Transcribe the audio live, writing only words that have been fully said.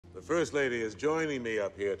The First Lady is joining me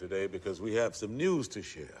up here today because we have some news to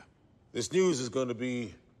share. This news is going to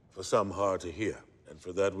be, for some, hard to hear, and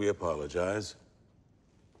for that we apologize.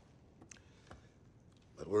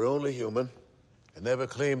 But we're only human, and never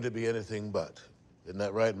claim to be anything but. Isn't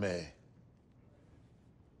that right, Mae?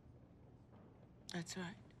 That's right.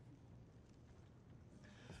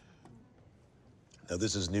 Now,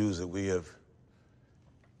 this is news that we have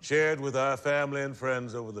shared with our family and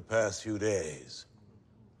friends over the past few days.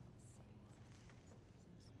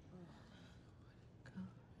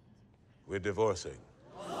 We're divorcing.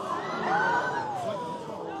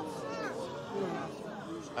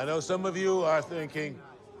 I know some of you are thinking,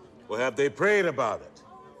 well, have they prayed about it?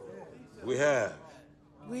 We have.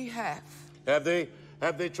 We have. Have they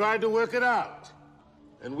tried to work it out?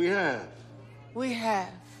 And we have. We have.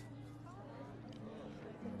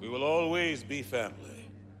 We will always be family.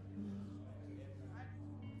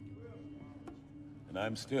 And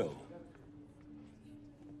I'm still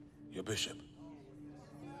your bishop.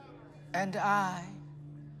 And I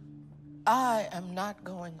am not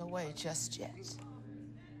going away just yet.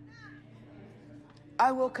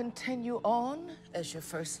 I will continue on as your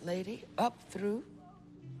First Lady up through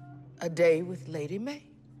a day with Lady Mae.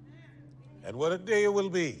 And what a day it will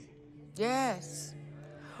be. Yes,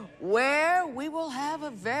 where we will have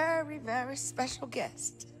a very, very special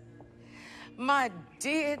guest. My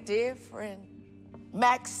dear, dear friend,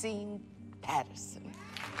 Maxine Patterson.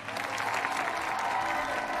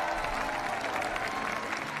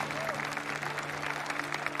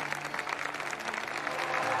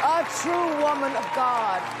 A true woman of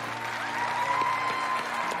God.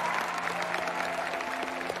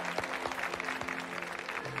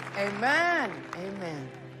 Amen, amen.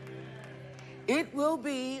 It will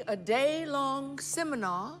be a day-long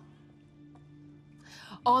seminar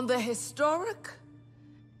on the historic,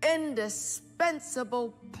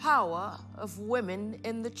 indispensable power of women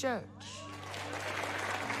in the church.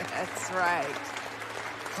 That's right.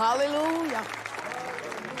 Hallelujah.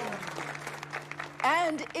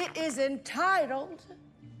 And it is entitled,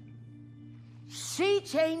 She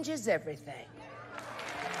Changes Everything.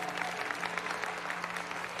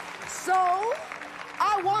 So,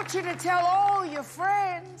 I want you to tell all your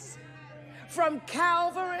friends, from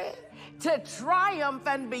Calvary to Triumph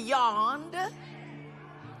and beyond,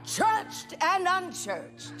 churched and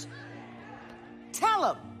unchurched, tell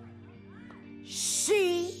them,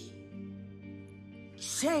 she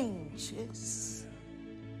changes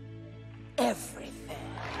everything.